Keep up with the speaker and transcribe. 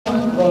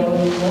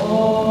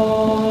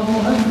الله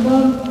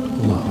أكبر.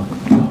 الله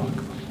أكبر.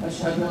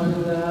 أشهد أن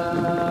لا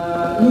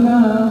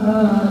إله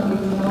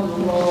إلا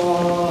الله.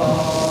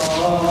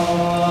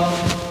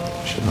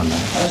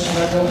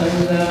 أشهد أن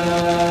لا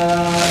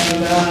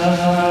إله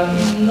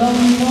إلا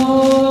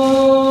الله.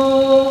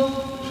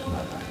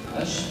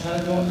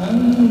 أشهد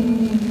أن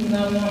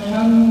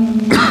محمدا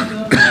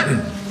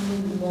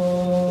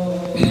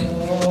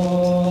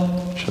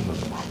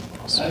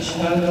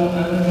أشهد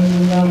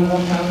أن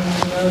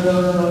محمدا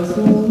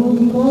رسول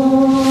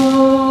الله.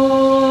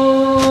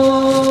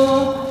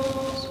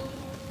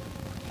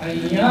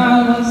 حي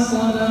على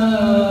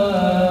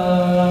الصلاة.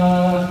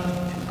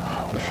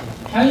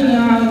 حي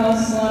على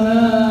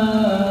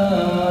الصلاة.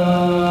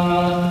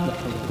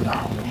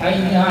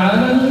 حي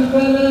على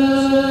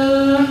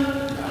الفلاح.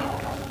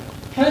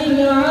 حي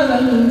على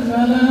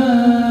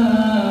الفلاح.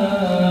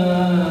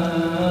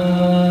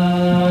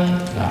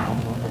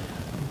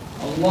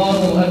 الله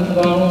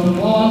أكبر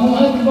الله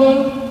أكبر.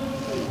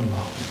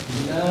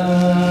 لا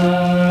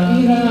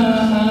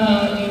إله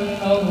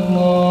إلا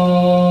الله.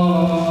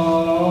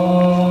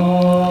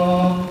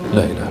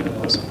 لا إله إلا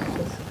الله.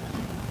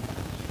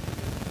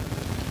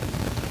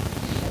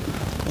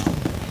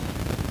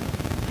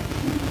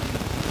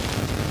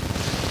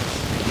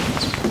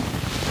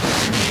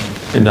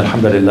 إن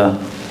الحمد لله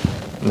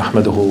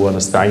نحمده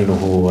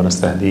ونستعينه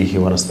ونستهديه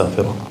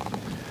ونستغفره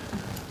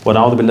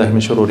ونعوذ بالله من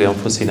شرور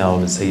أنفسنا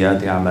ومن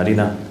سيئات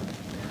أعمالنا.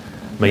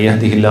 من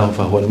يهده الله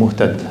فهو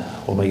المهتد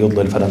ومن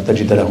يضلل فلن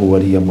تجد له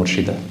وليا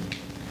مرشدا.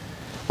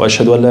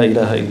 وأشهد أن لا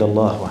إله إلا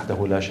الله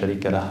وحده لا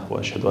شريك له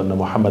وأشهد أن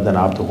محمدا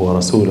عبده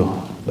ورسوله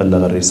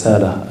بلغ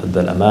الرسالة أدى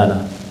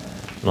الأمانة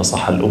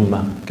نصح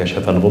الأمة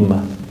كشف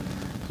الغمة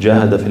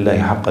جاهد في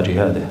الله حق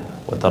جهاده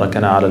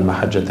وتركنا على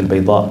المحجة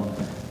البيضاء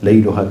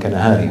ليلها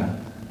كنهارها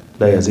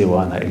لا يزيغ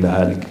عنها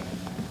إلا هالك.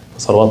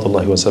 صلوات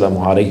الله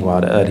وسلامه عليه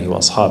وعلى آله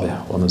وأصحابه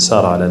ومن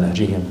سار على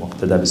نهجهم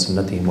واقتدى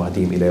بسنتهم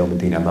وهديهم إلى يوم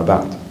الدين. أما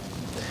بعد.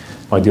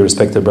 My dear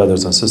respected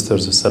brothers and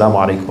sisters, Assalamu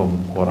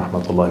alaikum wa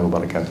rahmatullahi wa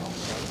barakatuh.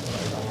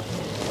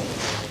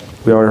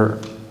 We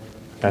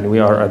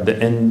are at the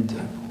end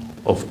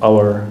of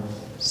our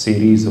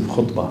series of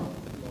Khutbah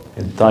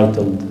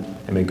entitled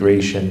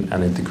Immigration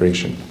and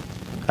Integration,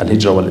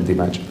 Al-Hijra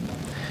wal-Indimaj.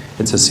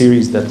 It's a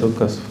series that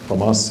took us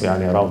from us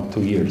around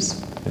 2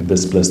 years in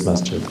this blessed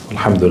masjid,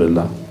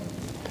 alhamdulillah.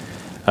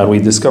 And we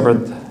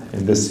discovered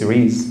in this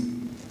series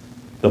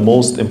the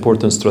most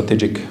important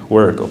strategic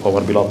work of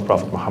our beloved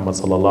Prophet Muhammad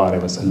sallallahu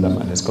alaihi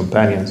wasallam and his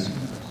companions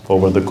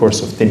over the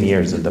course of 10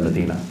 years in the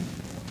Medina.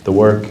 The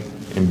work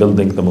in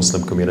building the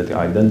Muslim community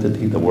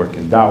identity, the work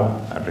in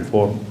da'wah and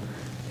reform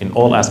in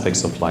all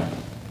aspects of life,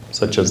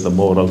 such as the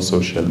moral,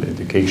 social,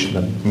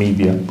 educational,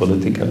 media,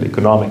 political,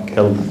 economic,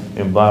 health,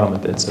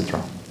 environment,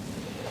 etc.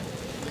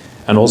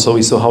 And also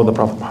we saw how the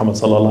Prophet Muhammad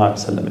sallallahu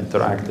alaihi wasallam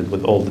interacted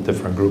with all the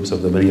different groups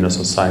of the Medina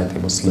society,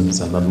 Muslims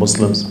and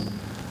non-Muslims,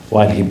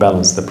 while he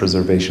balanced the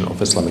preservation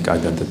of Islamic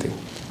identity.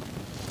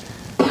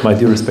 My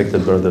dear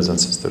respected brothers and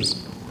sisters,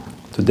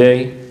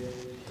 today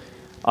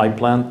I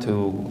plan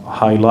to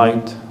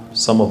highlight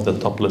some of the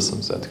top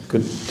lessons that it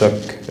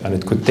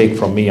could take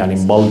from me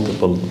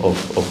multiple of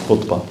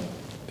khutbah,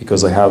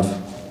 because I have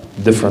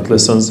different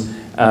lessons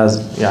as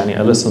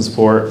lessons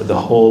for the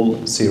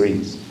whole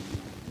series.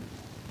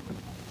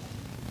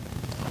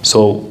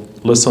 So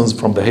lessons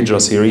from the Hijrah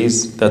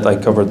series that I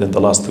covered in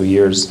the last 2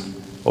 years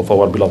of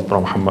our beloved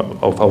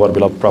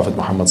Prophet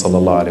Muhammad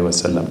sallallahu alaihi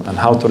wasallam, and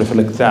how to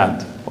reflect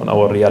that on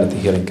our reality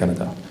here in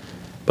Canada.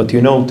 But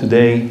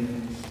today,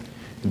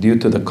 due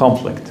to the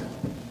conflict,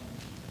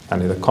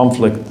 the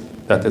conflict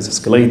that is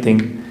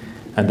escalating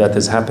and that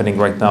is happening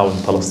right now in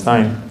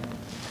Palestine,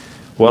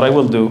 what I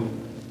will do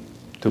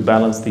to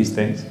balance these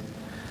things,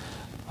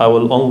 I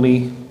will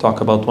only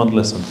talk about one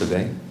lesson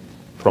today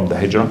from the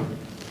Hijrah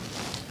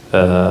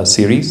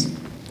series,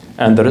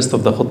 and the rest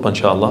of the khutbah,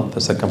 inshallah,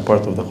 the second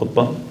part of the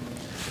khutbah,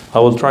 I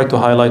will try to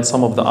highlight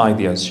some of the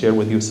ideas, share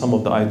with you some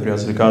of the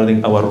ideas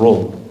regarding our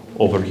role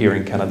over here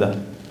in Canada,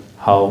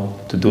 how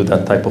to do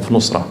that type of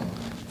nusra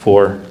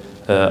for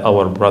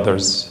our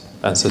brothers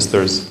and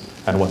sisters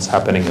and what's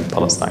happening in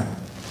Palestine.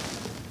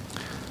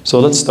 So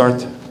let's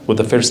start with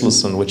the first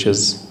lesson, which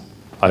is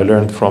I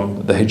learned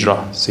from the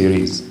Hijrah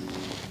series.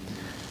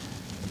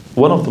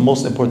 One of the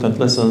most important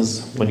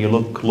lessons when you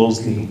look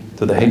closely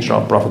to the Hijrah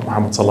of Prophet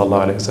Muhammad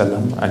sallallahu alaihi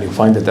wasallam, and you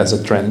find it as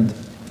a trend,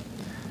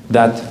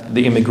 that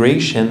the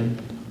immigration,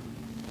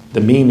 the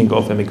meaning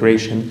of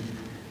immigration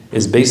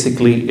is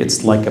basically,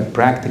 it's like a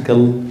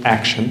practical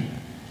action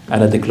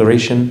and a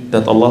declaration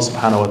that Allah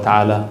subhanahu wa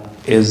ta'ala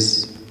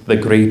is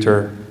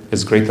greater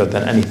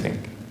than anything.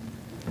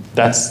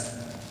 That's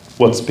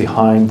what's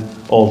behind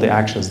all the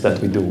actions that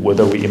we do,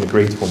 whether we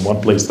immigrate from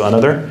one place to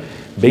another.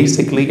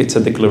 Basically, it's a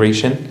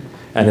declaration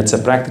and it's a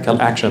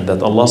practical action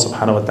that Allah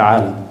subhanahu wa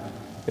ta'ala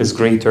is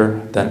greater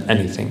than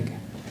anything.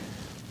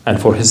 And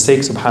for his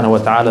sake, subhanahu wa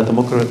ta'ala,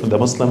 the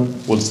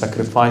Muslim will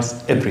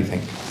sacrifice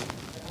everything.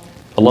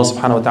 Allah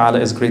subhanahu wa ta'ala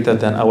is greater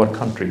than our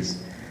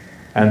countries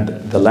and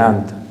the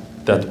land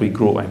that we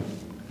grew in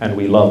and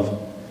we love.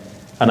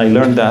 And I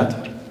learned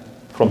that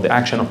from the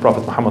action of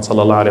Prophet Muhammad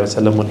sallallahu alaihi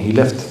wasallam when he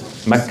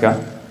left Mecca,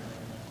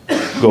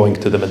 going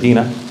to the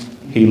Medina.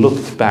 He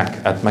looked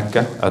back at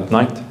Mecca at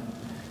night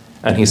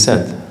and he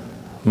said,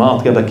 ما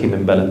أطيبك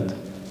من بلد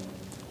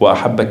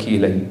وأحبك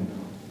إلي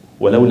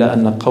ولولا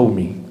أن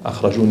قومي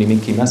أخرجوني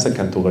منك ما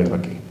سكنت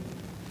غيرك.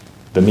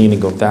 The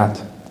meaning of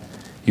that,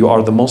 you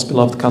are the most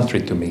beloved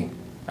country to me,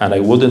 and I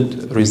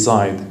wouldn't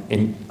reside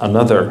in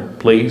another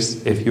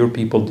place if your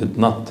people did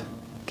not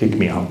kick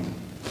me out.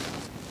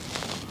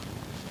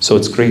 So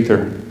it's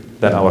greater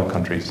than our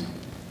countries.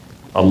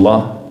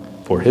 Allah,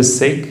 for His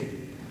sake,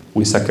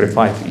 we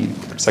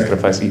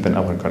sacrifice even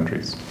our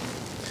countries.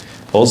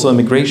 Also,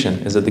 immigration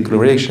is a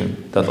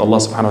declaration that Allah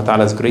subhanahu wa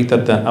ta'ala is greater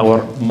than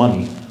our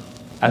money,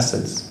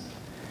 assets,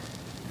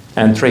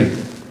 and trade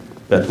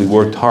that we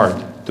worked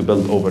hard to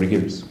build over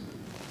years.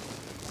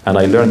 And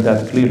I learned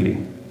that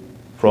clearly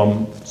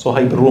from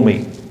Suhaib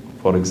al-Rumi,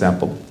 for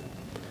example.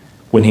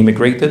 When he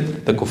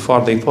migrated, the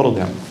kuffar, they followed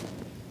him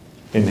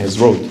in his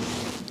road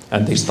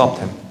and they stopped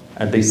him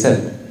and they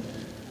said,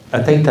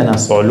 أتيتنا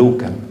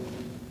صعلوكا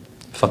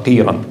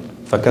فقيرا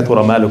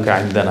فكثر مالك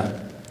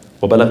عندنا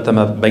وبلغت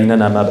ما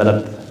بيننا ما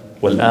بلغت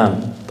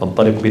والآن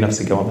تنطلق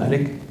بنفسك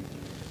ومالك.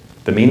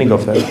 The meaning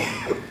of it,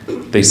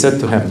 they said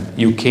to him,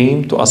 you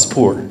came to us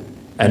poor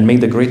and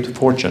made a great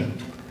fortune,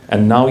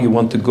 and now you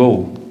want to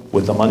go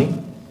with the money?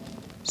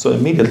 So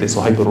immediately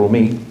Suhaib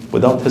al-Rumi,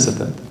 without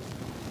hesitant,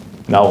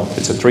 now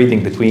it's a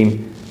trading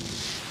between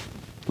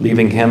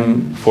leaving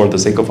him for the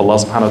sake of Allah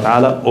subhanahu wa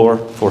ta'ala or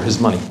for his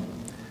money.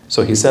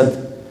 So he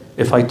said,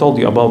 if I told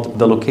you about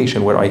the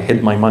location where I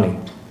hid my money,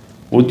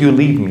 would you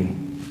leave me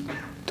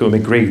to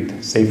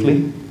immigrate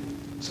safely?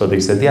 So they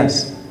said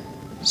yes.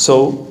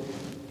 So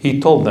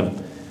he told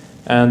them,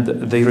 and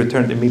they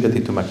returned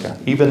immediately to Mecca.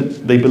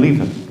 Even they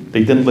believed him.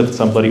 They didn't let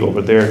somebody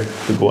over there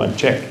to go and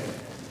check,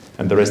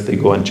 and the rest they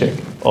go and check.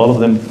 All of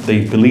them,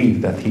 they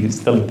believe that he is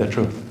telling the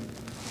truth.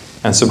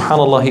 And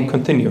subhanAllah, he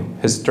continued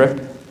his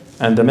trip,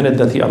 and the minute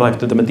that he arrived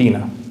to the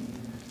Medina,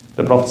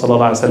 the Prophet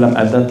ﷺ,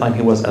 at that time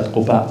he was at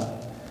Khutbah.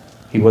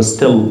 He was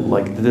still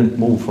didn't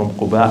move from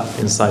Khutbah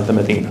inside the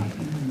Medina.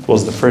 It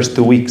was the first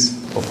 2 weeks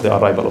of the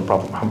arrival of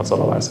Prophet Muhammad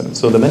ﷺ.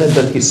 So the minute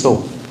that he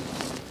saw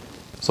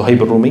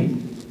Suhaib al-Rumi,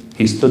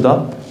 he stood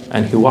up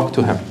and he walked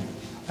to him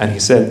and he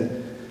said,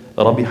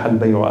 رَبِحَ الْبَيْعُ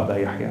أَبَا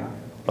يَحْيَى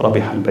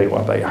رَبِحَ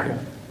الْبَيْعُ أَبَا يَحْيَى,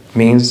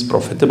 means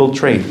profitable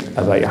trade,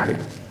 أبا يحيى.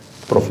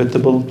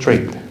 Profitable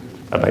trade,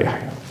 أبا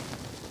يحيى.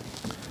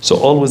 So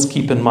always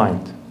keep in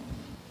mind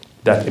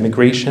that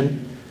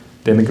immigration,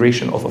 the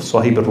immigration of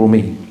Suhaib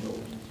al-Rumi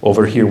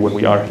over here when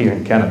we are here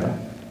in Canada,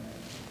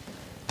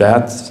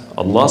 that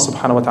Allah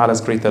subhanahu wa ta'ala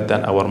is greater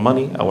than our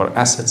money, our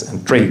assets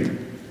and trade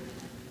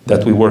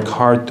that we work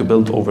hard to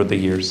build over the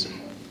years.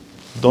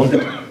 Don't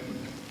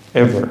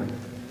ever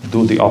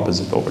do the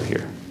opposite over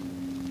here.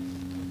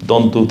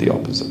 Don't do the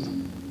opposite.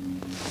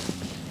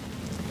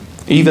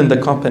 Even the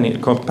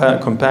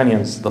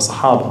companions, the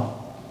Sahaba,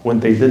 when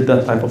they did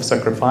that type of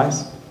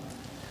sacrifice,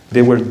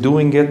 they were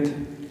doing it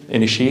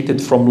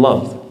initiated from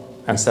love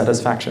and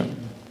satisfaction,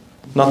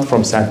 not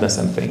from sadness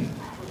and pain.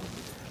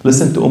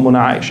 Listen to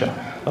Ummuna Aisha,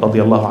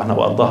 radiyallahu anha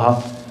wa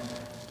ardaha,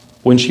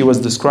 when she was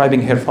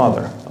describing her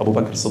father, Abu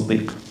Bakr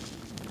Siddiq,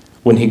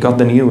 when he got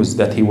the news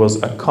that he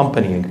was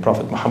accompanying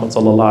Prophet Muhammad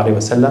sallallahu alaihi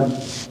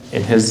wasallam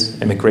in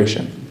his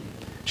immigration.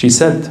 She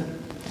said,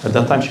 at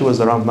that time she was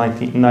around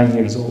 9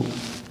 years old.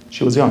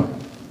 She was young.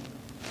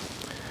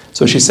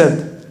 So she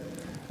said,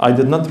 I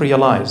did not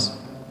realize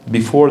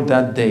before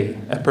that day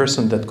a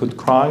person that could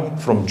cry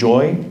from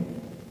joy,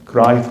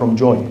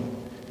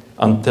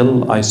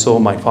 until I saw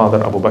my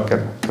father Abu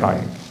Bakr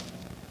crying.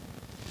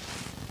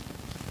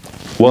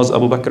 Was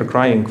Abu Bakr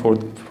crying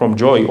from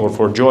joy or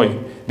for joy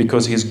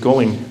because he's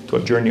going to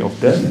a journey of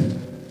death?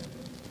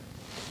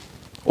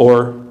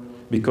 Or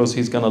because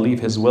he's going to leave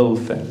his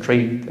wealth and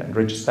trade and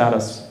rich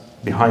status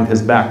behind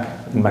his back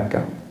in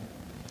Mecca?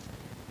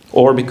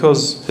 Or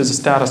because his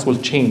status will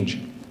change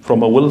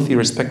from a wealthy,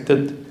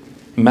 respected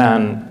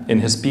man in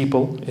his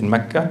people in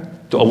Mecca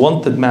to a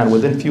wanted man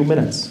within few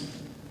minutes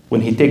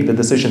when he take the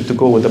decision to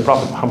go with the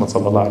Prophet Muhammad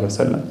sallallahu alaihi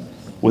wasallam.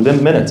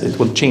 Within minutes it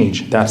will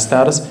change that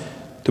status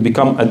to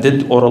become a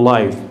dead or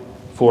alive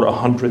for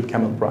 100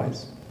 camel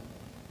price.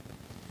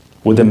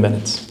 Within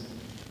minutes.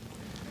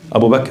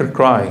 Abu Bakr's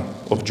cry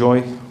of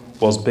joy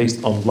was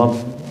based on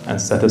love and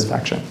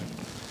satisfaction,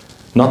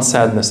 not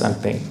sadness and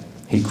pain.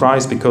 He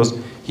cries because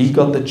he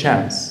got the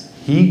chance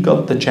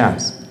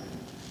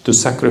to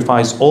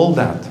sacrifice all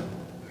that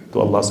to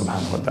Allah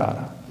subhanahu wa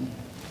ta'ala.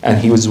 And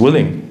he was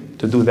willing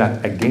to do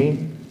that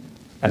again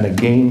and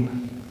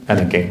again and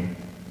again.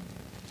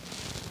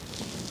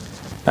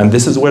 And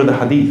this is where the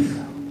hadith,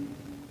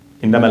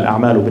 إنما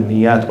الأعمال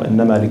بالنيات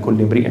وإنما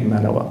لكل امرئ ما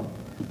نوى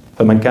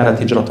فمن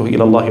كانت هجرته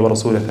إلى الله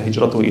ورسوله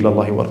فهجرته إلى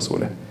الله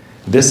ورسوله.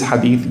 This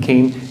hadith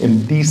came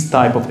in these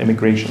type of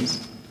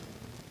immigrations,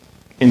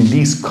 in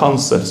these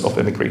concepts of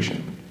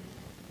immigration,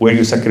 where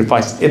you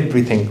sacrifice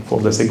everything for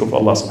the sake of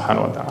Allah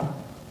subhanahu wa ta'ala.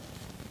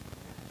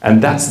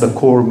 And that's the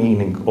core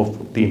meaning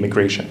of the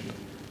immigration.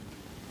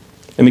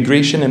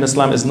 Immigration in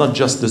Islam is not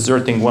just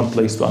deserting one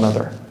place to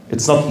another.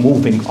 It's not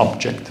moving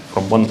object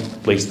from one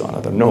place to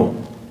another. No.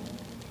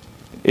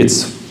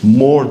 It's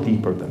more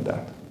deeper than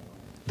that.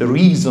 The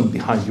reason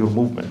behind your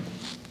movement,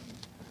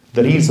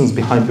 the reasons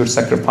behind your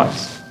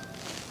sacrifice.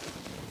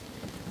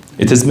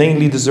 It is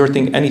mainly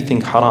deserting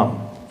anything haram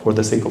for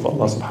the sake of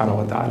Allah subhanahu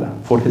wa ta'ala,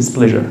 for His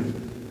pleasure.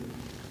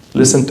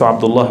 Listen to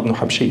Abdullah ibn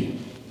Habshi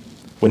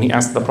when he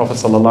asked the Prophet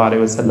sallallahu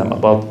alaihi wasallam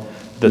about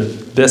the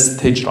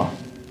best hijrah.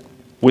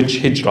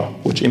 Which hijrah,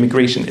 which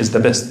immigration is the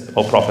best,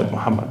 O Prophet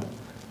Muhammad?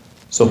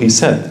 So he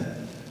said,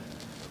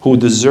 who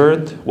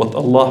desert what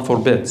Allah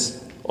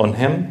forbids on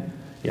him,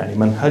 يعني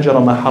من هجر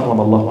ما حرم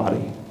الله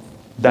عليه.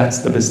 That's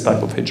the best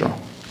type of hijrah.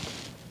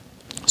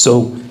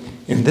 So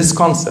in this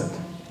concept,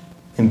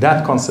 in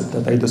that concept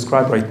that I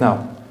described right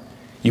now,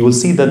 you will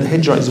see that the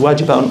hijrah is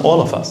wajibah on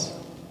all of us.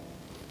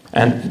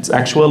 And it's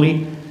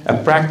actually a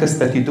practice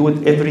that you do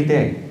it every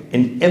day,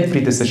 in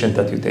every decision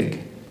that you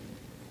take.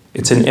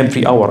 It's in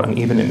every hour and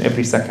even in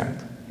every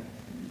second.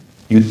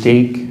 You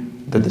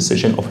take the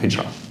decision of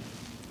hijrah,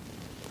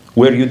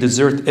 where you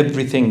desert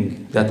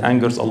everything that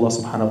angers Allah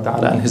subhanahu wa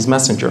ta'ala and His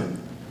messenger.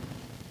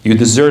 You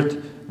desert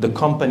the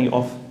company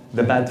of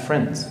the bad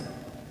friends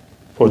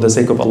for the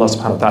sake of Allah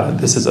subhanahu wa ta'ala.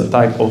 This is a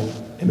type of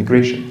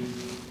immigration.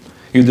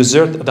 You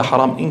desert the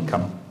haram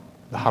income,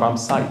 the haram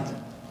sight,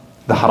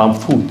 the haram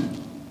food,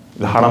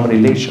 the haram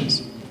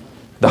relations,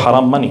 the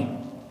haram money,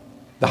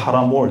 the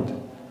haram word.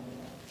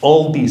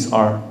 All these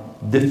are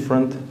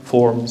different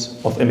forms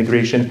of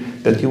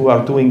immigration that you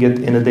are doing it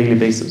in a daily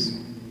basis.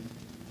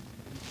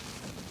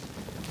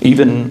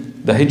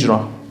 Even the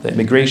hijrah, the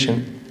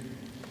immigration,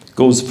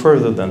 goes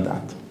further than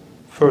that,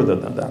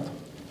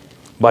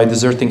 by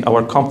deserting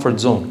our comfort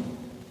zone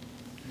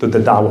to the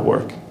da'wah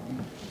work,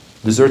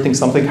 deserting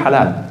something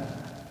halal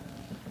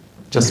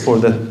just for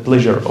the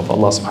pleasure of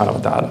Allah subhanahu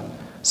wa ta'ala,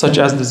 such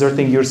as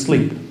deserting your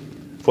sleep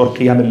for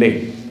qiyam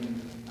al-layl.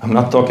 I'm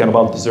not talking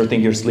about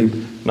deserting your sleep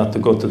not to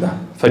go to the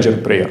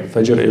Fajr prayer.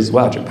 Fajr is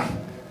wajib.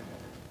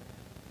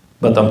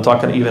 But I'm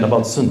talking even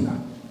about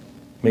sunnah,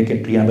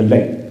 making qiyam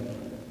al-layl.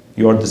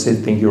 You are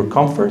deserting your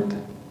comfort,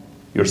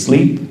 your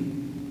sleep,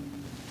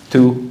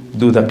 to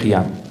do the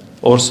qiyam.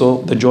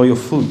 Also the joy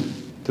of food,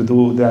 to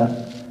do the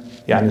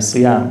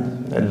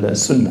siyam,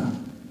 al-sunnah,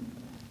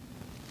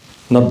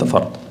 not the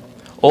fard.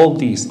 All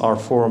these are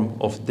form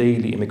of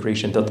daily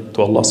immigration to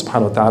Allah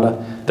subhanahu wa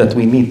ta'ala that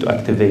we need to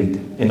activate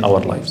in our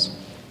lives.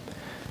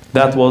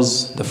 That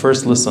was the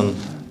first lesson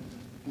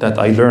that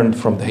I learned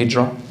from the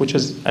hijrah, which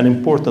is an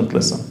important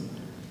lesson.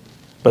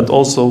 But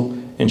also,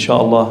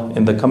 inshallah,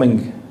 in the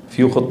coming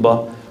few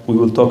khutbah, we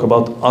will talk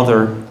about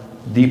other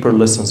deeper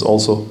lessons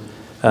also.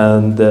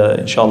 And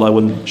inshallah, I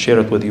will share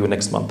it with you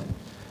next month.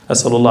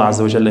 أسأل الله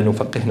عز وجل أن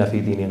يفقهنا في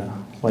ديننا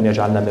وأن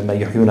يجعلنا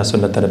ممن يحيون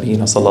سنة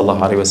نبينا صلى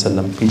الله عليه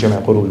وسلم في جميع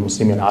قلوب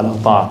المسلمين على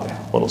طاعته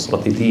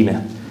ونصرة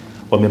دينه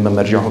وممن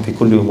مرجعهم في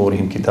كل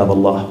أمورهم كتاب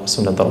الله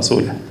وسنة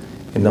رسوله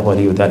إنه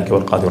ولي ذلك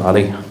والقادر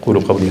عليه.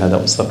 قولوا قولي هذا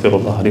واستغفر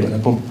الله لي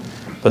ولكم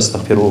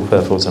فاستغفروه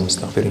فيفوز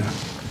المستغفرين.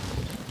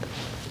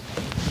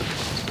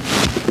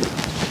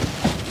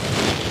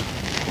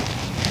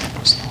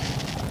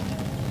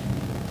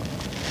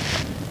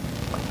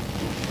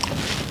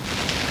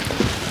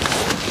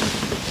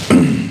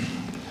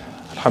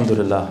 الحمد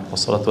لله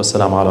والصلاة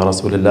والسلام على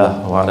رسول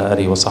الله وعلى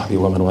آله وصحبه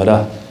ومن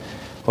والاه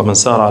ومن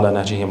سار على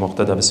نهجهم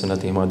واقتدى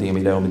بسنتهم وهديهم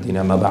إلى يوم الدين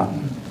أما بعد.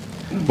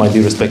 My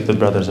dear respected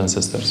brothers and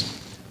sisters,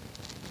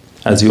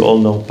 as you all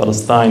know,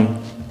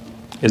 Palestine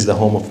is the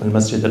home of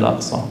Al-Masjid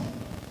Al-Aqsa,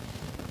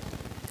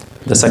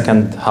 the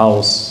second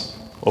house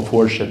of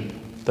worship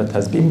that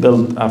has been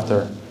built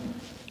after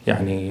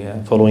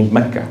following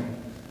Mecca,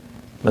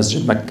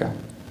 Masjid Mecca.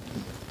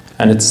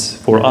 And it's,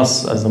 for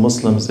us as the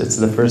Muslims, it's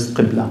the first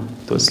Qibla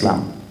to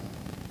Islam.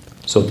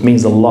 So it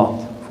means a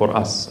lot for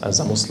us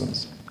as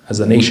Muslims, as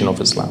a nation of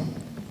Islam.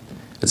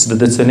 It's the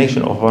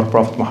destination of our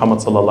Prophet Muhammad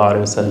sallallahu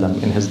alaihi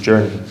wasallam in his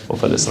journey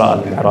of Al-Isra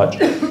al-Mi'raj.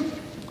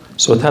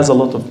 So it has a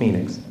lot of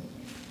meanings.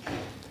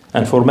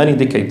 And for many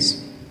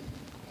decades,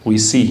 we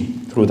see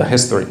through the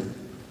history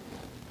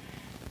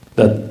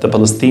that the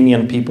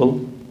Palestinian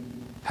people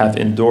have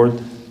endured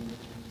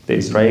the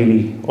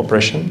Israeli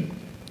oppression,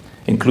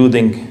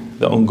 including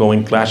the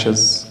ongoing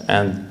clashes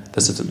and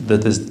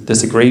the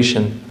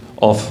desecration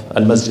of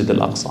Al-Masjid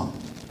Al-Aqsa.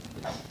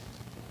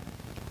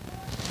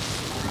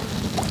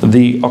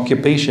 The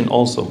occupation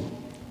also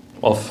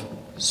of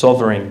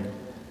sovereign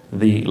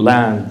the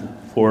land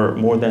for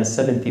more than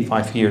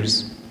 75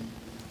 years,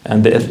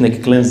 and the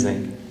ethnic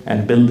cleansing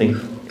and building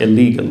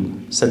illegal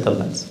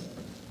settlements.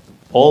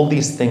 All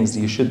these things,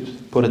 you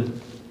should put it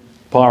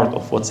part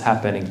of what's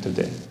happening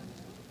today.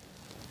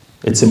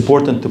 It's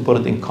important to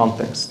put it in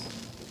context.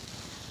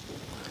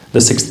 The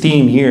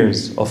 16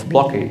 years of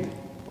blockade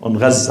on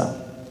Gaza,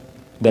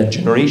 that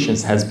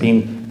generations has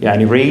been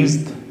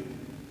raised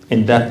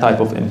in that type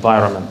of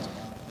environment,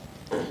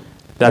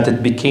 that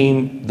it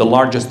became the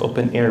largest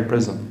open-air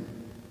prison.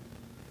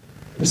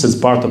 This is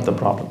part of the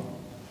problem.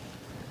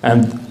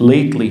 And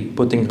lately,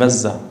 putting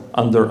Gaza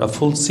under a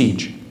full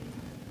siege,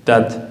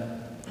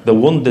 that the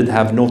wounded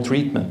have no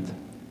treatment,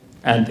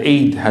 and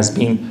aid has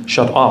been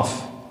shut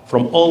off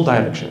from all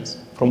directions,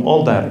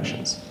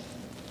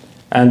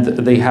 And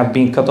they have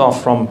been cut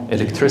off from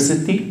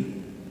electricity.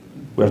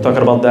 We're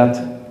talking about that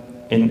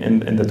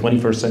in the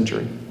 21st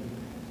century.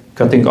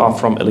 Cutting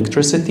off from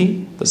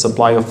electricity, the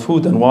supply of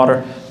food and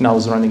water now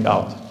is running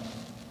out.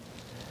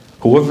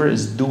 Whoever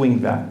is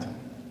doing that,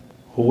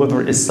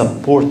 whoever is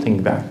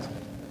supporting that,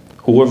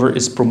 whoever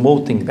is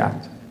promoting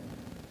that,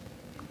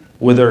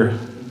 whether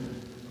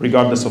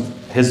regardless of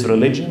his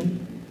religion,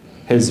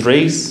 his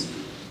race,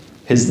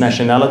 his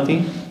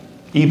nationality,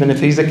 even if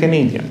he's a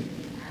Canadian,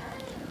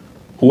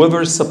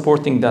 whoever is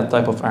supporting that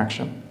type of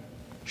action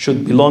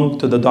should belong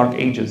to the Dark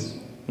Ages,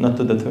 not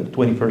to the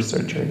 21st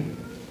century.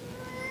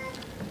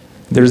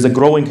 There is a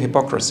growing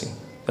hypocrisy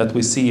that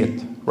we see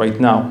it right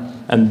now,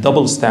 and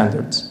double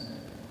standards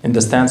in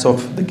the stance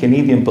of the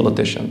Canadian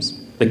politicians,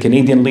 the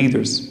Canadian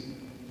leaders.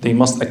 They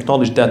must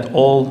acknowledge that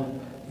all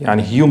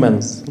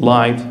humans'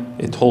 life,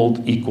 it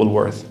holds equal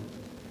worth.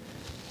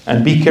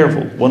 And be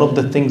careful, one of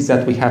the things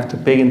that we have to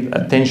pay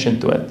attention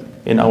to it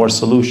in our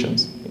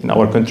solutions, in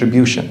our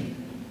contribution,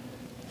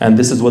 and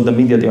this is what the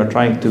media, they are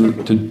trying to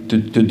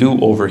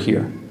do over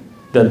here,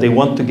 that they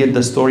want to get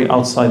the story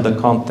outside the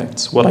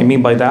context. What I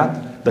mean by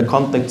that, the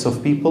context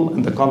of people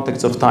and the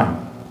context of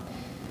time.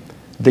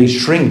 They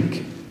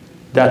shrink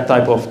that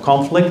type of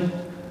conflict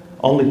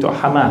only to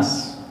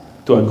Hamas,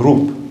 to a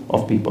group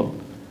of people,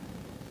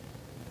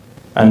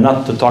 and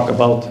not to talk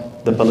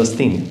about the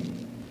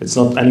Palestinian. It's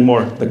not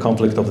anymore the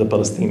conflict of the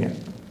Palestinian,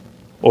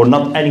 or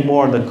not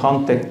anymore the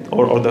context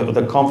or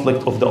the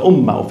conflict of the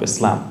Ummah of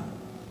Islam,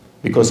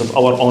 because of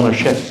our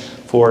ownership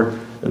for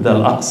the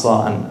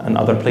Al-Aqsa and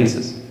other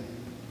places.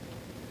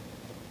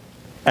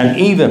 And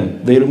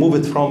even they remove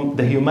it from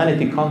the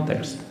humanity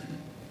context.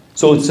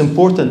 So it's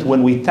important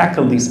when we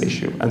tackle this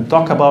issue and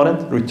talk about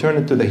it, return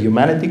it to the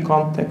humanity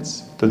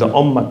context, to the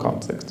Ummah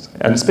context.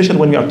 And especially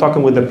when we are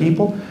talking with the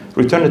people,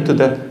 return it to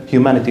the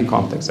humanity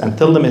context and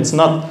tell them it's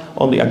not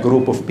only a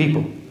group of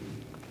people.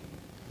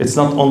 It's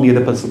not only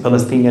the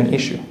Palestinian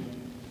issue.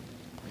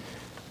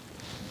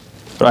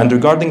 And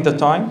regarding the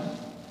time,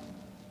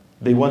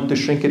 they want to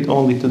shrink it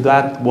only to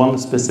that one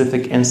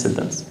specific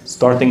incident,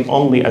 starting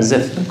only as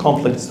if the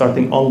conflict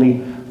starting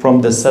only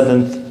from the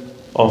 7th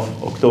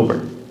of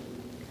October.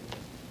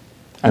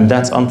 And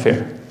that's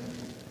unfair.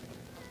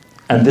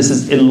 And this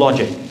is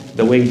illogic,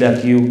 the way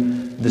that you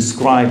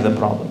describe the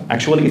problem.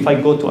 Actually, if I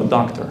go to a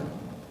doctor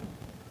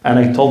and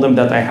I told them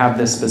that I have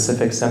this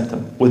specific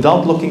symptom,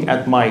 without looking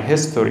at my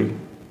history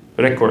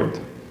record,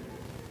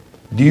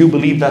 do you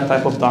believe that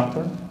type of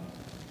doctor?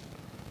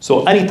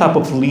 So any type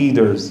of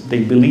leaders,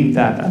 they believe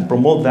that and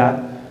promote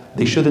that,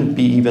 they shouldn't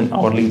be even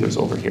our leaders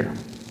over here.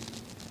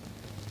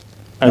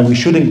 And we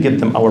shouldn't give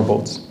them our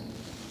votes.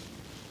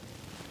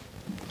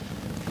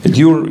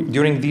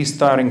 During these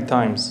tiring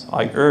times,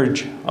 I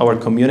urge our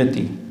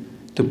community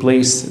to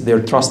place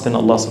their trust in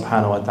Allah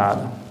subhanahu wa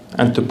ta'ala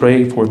and to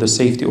pray for the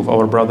safety of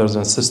our brothers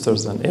and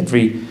sisters and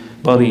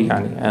everybody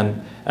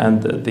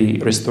and the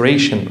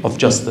restoration of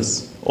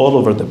justice all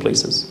over the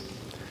places.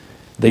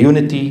 The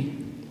unity,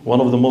 one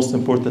of the most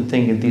important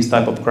things in these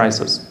type of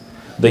crises.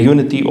 The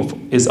unity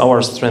is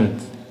our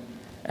strength.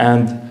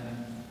 And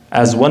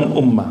as one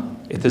ummah,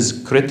 it is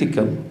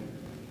critical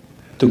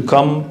to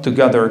come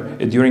together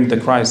during the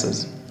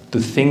crisis, to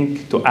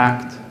think, to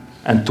act,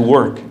 and to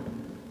work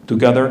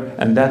together,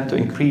 and that to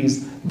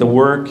increase the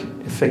work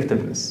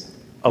effectiveness,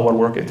 our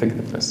work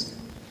effectiveness.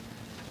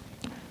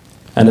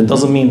 And it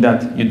doesn't mean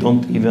that you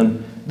don't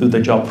even do the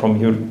job from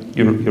your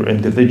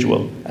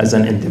individual, as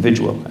an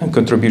individual, and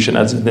contribution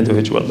as an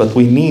individual. But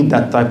we need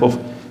that type of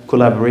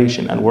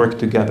collaboration and work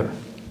together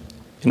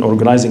in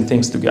organizing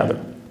things together.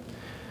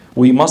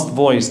 We must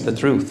voice the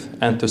truth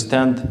and to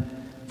stand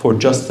for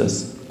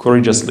justice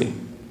courageously.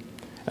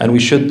 And we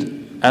should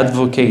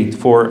advocate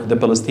for the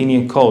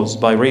Palestinian cause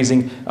by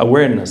raising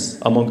awareness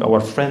among our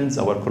friends,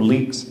 our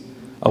colleagues,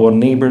 our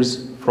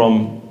neighbors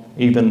from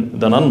even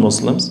the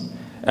non-Muslims,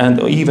 and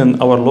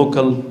even our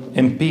local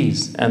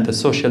MPs and the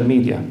social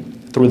media,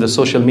 through the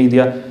social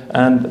media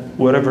and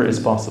wherever is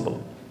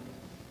possible.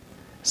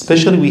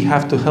 Especially we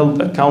have to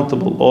hold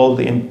accountable all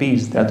the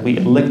MPs that we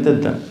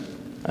elected them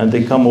and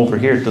they come over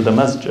here to the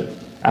masjid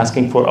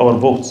asking for our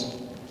votes.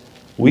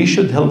 We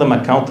should hold them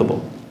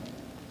accountable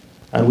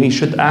and we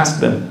should ask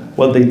them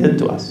what they did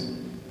to us.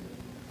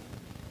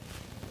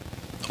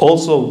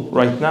 Also,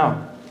 right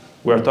now,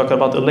 we are talking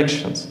about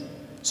elections.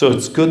 So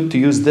it's good to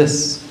use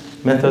this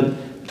method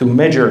to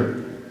measure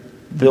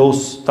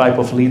those type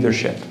of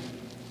leadership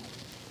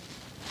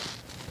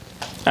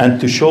and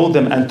to show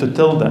them and to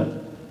tell them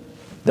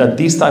that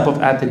these type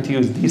of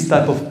attitudes, these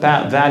type of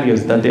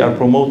values that they are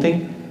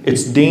promoting,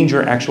 it's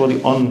danger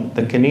actually on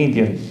the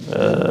Canadian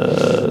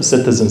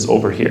citizens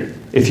over here.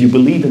 If you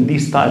believe in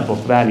these type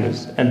of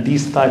values and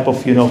these type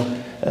of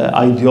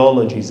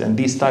ideologies and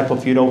these type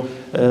of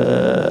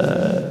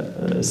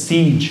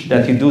siege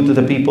that you do to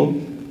the people,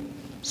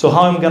 so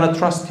how am I gonna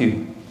trust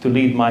you to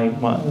lead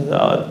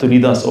to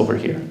lead us over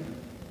here?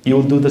 You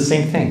will do the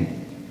same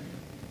thing.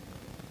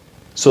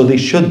 So they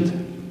should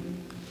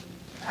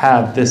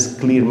have this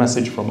clear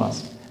message from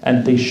us.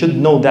 and they should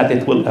know that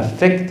it will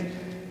affect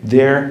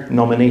their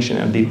nomination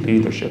and their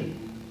leadership.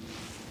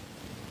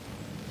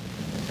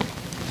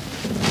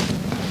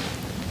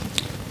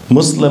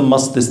 Muslim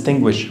must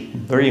distinguish,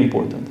 very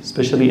important,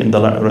 especially in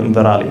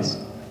the rallies.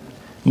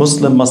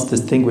 Muslim must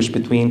distinguish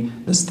between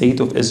the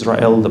state of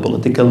Israel, the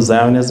political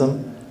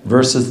Zionism,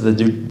 versus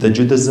the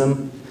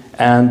Judaism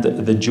and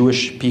the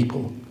Jewish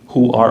people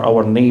who are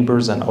our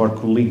neighbors and our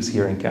colleagues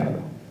here in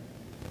Canada.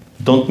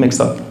 Don't mix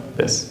up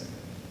this.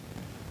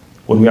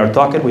 When we are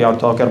talking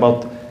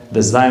about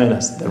the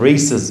Zionists, the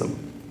racism,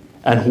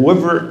 and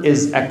whoever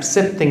is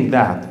accepting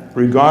that,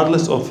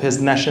 regardless of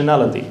his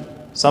nationality.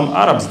 Some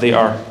Arabs, they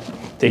are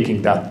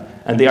taking that,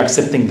 and they are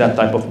accepting that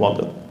type of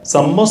model.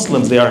 Some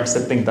Muslims, they are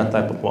accepting that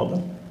type of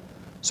model.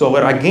 So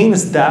we're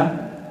against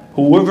that,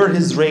 whoever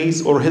his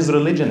race or his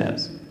religion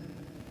is.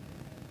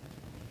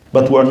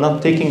 But we're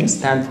not taking a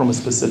stand from a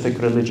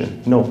specific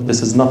religion. No,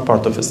 this is not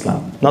part of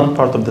Islam, not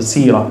part of the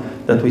seerah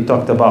that we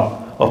talked about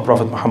of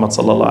Prophet Muhammad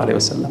sallallahu alaihi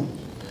wasallam.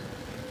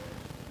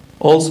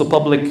 Also,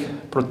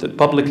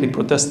 publicly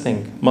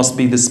protesting must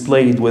be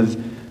displayed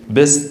with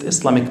best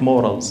Islamic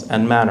morals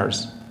and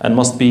manners, and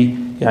must be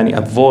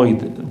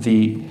avoid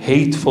the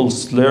hateful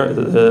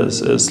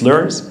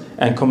slurs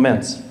and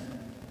comments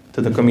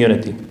to the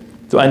community,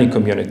 to any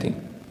community.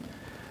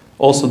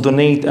 Also,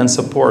 donate and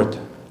support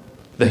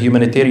the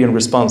humanitarian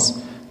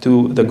response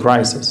to the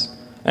crisis,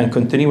 and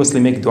continuously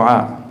make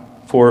dua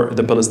for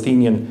the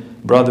Palestinian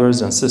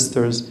brothers and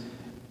sisters,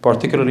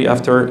 particularly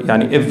after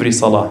every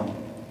salah,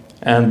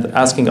 and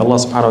asking Allah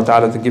subhanahu wa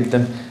ta'ala to give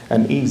them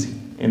an ease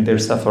in their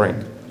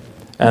suffering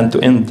and to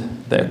end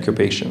the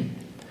occupation.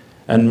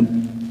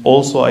 And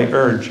also I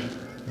urge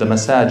the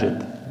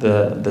masajid,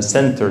 the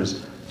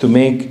centers, to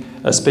make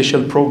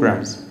special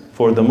programs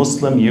for the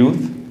Muslim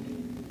youth,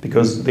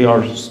 because they are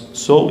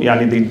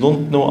they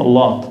don't know a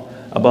lot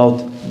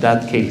about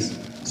that case.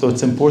 So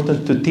it's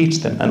important to teach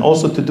them, and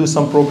also to do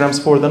some programs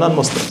for the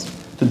non-Muslims,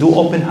 to do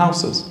open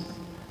houses.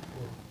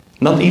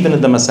 Not even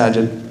in the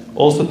masajid,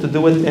 also to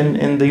do it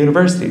in the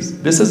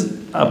universities. This is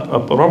a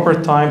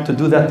proper time to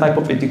do that type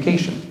of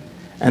education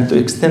and to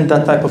extend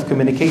that type of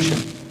communication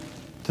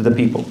to the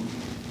people.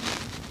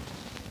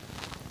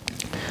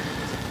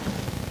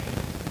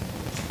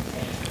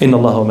 إن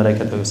الله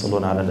وملائكته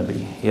يصلون على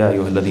النبي يا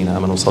أيها الذين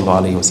آمنوا صلوا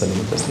عليه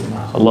وسلموا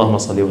تسليما اللهم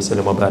صل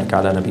وسلم وبارك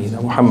على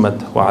نبينا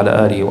محمد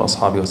وعلى آله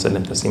وأصحابه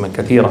وسلم تسليما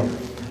كثيرا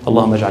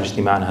اللهم اجعل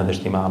اجتماعنا هذا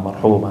اجتماعا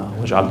مرحوما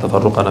واجعل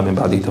تفرقنا من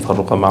بعده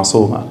تفرقا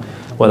معصوما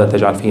ولا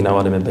تجعل فينا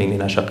ولا من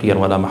بيننا شقيا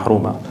ولا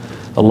محروما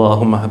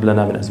اللهم هب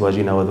لنا من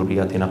أزواجنا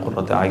وذرياتنا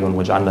قرة أعين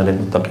واجعلنا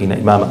للمتقين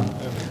إماما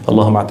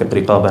اللهم اعتق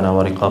رقابنا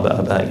ورقاب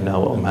آبائنا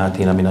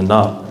وأمهاتنا من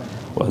النار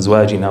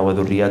وأزواجنا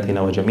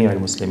وذرياتنا وجميع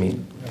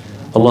المسلمين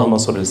اللهم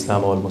انصر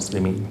الإسلام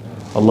والمسلمين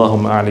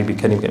اللهم أعلي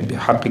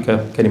بحقك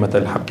كلمة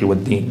الحق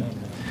والدين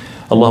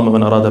اللهم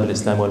من أراد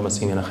بالإسلام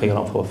والمسلمين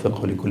خيرا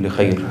فوفقه لكل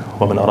خير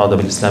ومن أراد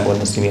بالإسلام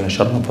والمسلمين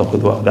شرا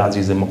فخذه أخذ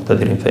عزيز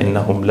مقتدر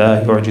فإنهم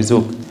لا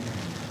يعجزوك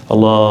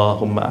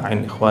اللهم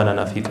أعن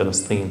إخواننا في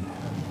فلسطين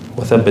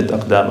وثبت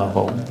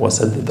أقدامهم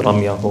وسدد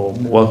رميهم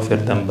واغفر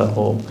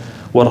ذنبهم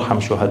وارحم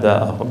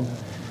شهداءهم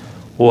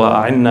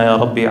وأعنا يا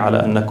ربي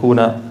على أن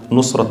نكون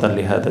نصرة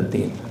لهذا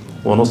الدين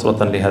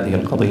ونصرة لهذه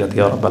القضية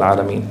يا رب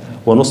العالمين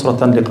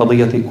ونصرة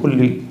لقضية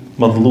كل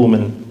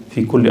مظلوم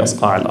في كل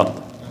أصقاع الأرض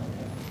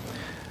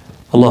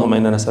اللهم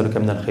إنا نسألك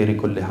من الخير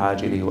كله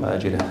عاجله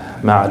وآجله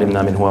ما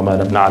علمنا منه وما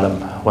لم نعلم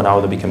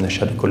ونعوذ بك من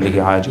الشر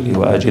كله عاجله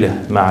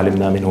وآجله ما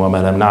علمنا منه وما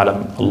لم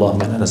نعلم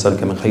اللهم إنا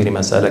نسألك من خير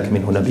ما سألك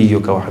منه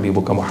نبيك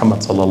وحبيبك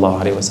محمد صلى الله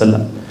عليه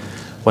وسلم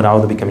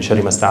ونعوذ بك من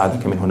شر ما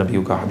استعاذك منه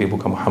نبيك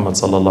وحبيبك محمد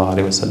صلى الله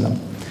عليه وسلم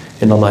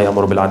إن الله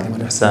يأمر بالعدل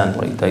والإحسان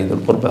وإيتاء ذي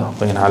القربى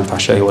وينهى عن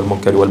الفحشاء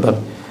والمنكر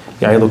والبغي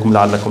يعظكم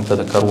لعلكم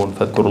تذكرون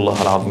فاذكروا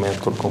الله العظيم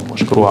يذكركم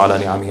واشكروه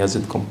على نعمه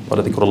يزدكم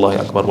ولذكر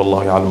الله أكبر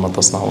والله يعلم ما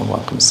تصنعون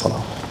وأقم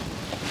الصلاة